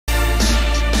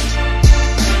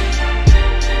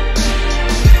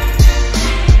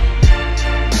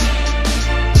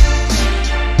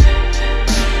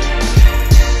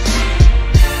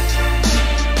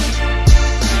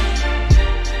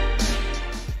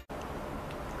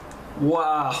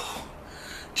Wow.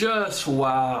 Just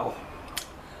wow.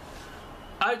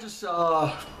 I just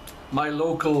saw my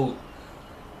local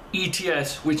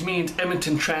ETS, which means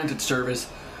Edmonton Transit Service,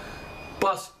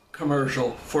 bus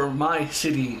commercial for my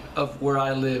city of where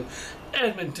I live,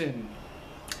 Edmonton.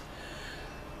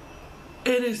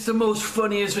 It is the most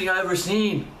funniest thing I've ever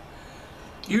seen.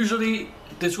 Usually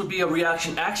this would be a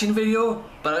reaction action video,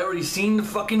 but I already seen the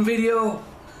fucking video,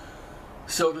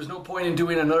 so there's no point in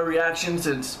doing another reaction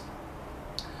since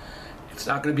it's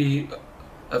not going to be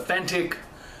authentic.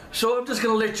 So I'm just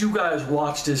going to let you guys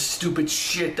watch this stupid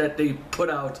shit that they put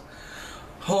out.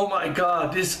 Oh my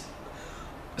god, this,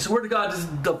 I swear to god, this is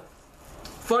the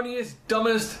funniest,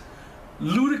 dumbest,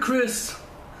 ludicrous,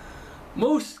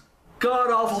 most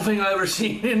god-awful thing I've ever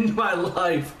seen in my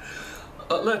life.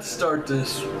 Let's start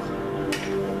this.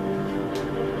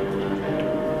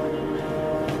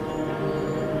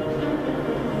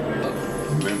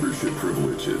 Membership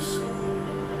privileges.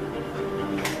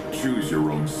 Choose your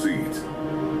own seat.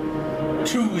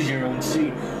 Choose your own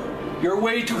seat. You're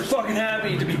way too fucking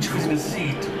happy to be choosing a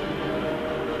seat.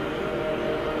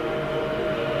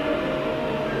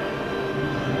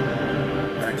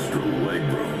 Extra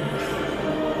legroom.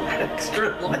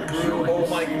 Extra legroom, oh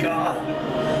my god.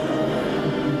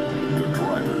 The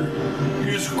driver.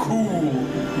 He's cool.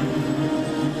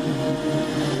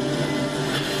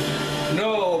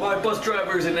 No, my bus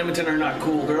drivers in Edmonton are not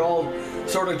cool. They're all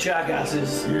sort of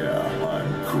jackasses. Yeah,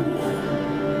 I'm cool.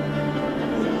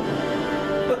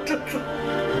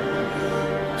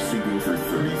 Seeking for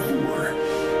 34.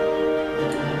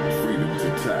 Freedom to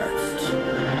text.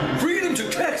 Freedom to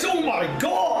text? Oh my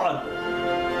god!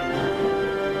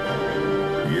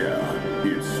 Yeah,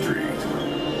 it's straight.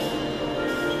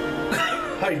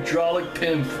 Hydraulic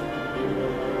pimp.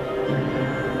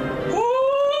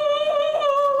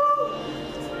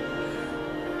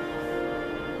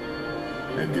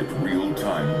 And get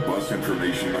real-time bus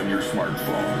information on your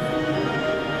smartphone.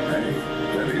 Hey,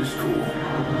 that is cool.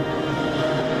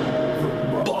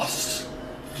 Bus.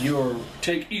 Your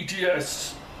take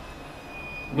ETS.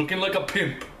 Looking like a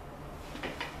pimp.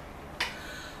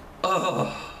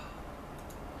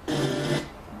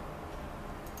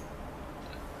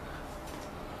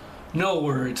 No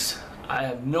words. I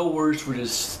have no words for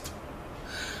this.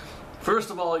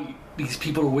 First of all, these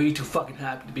people are way too fucking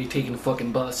happy to be taking the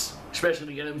fucking bus.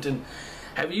 Especially in Edmonton.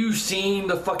 Have you seen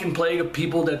the fucking plague of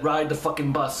people that ride the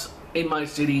fucking bus in my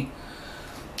city?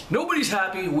 Nobody's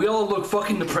happy. We all look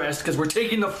fucking depressed because we're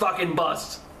taking the fucking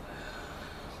bus.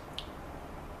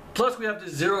 Plus we have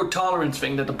this zero tolerance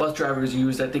thing that the bus drivers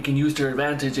use that they can use to their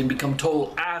advantage and become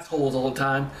total assholes all the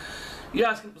time.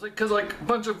 Yeah, because like a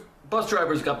bunch of bus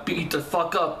drivers got beat the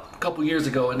fuck up a couple years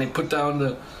ago and they put down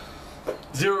the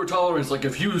zero tolerance. Like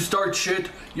if you start shit,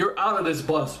 you're out of this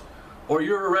bus or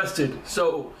you're arrested.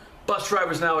 So bus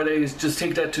drivers nowadays just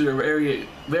take that to their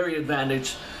very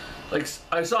advantage. Like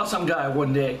I saw some guy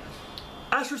one day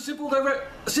ask for a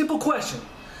simple question.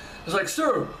 It's like,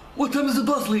 sir, what time does the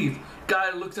bus leave?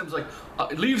 Guy looks at him, is like,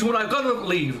 it leaves when I'm gonna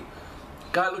leave.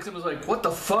 Guy looks at him, is like, what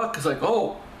the fuck? It's like,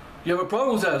 oh, you have a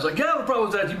problem with that? It's like, yeah, I have a problem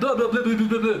with that. You blah blah blah blah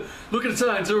blah blah. Look at the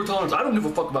sign, zero tolerance. I don't give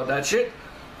a fuck about that shit.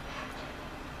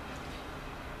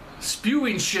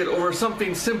 Spewing shit over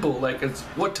something simple like it's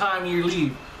what time you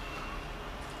leave.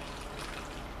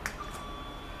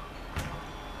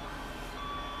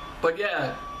 But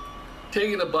yeah,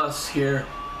 taking the bus here,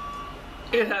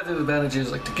 it has its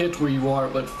advantages like to get where you are,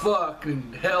 but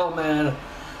fucking hell man,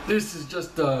 this is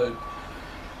just the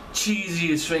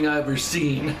cheesiest thing I've ever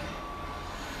seen.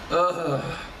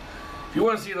 If you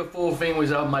want to see the full thing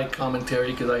without my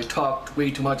commentary, because I talked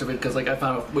way too much of it because like I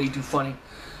found it way too funny,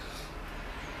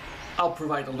 I'll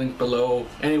provide a link below.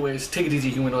 Anyways, take it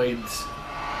easy humanoids.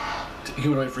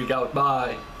 Humanoid freak out,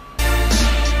 bye.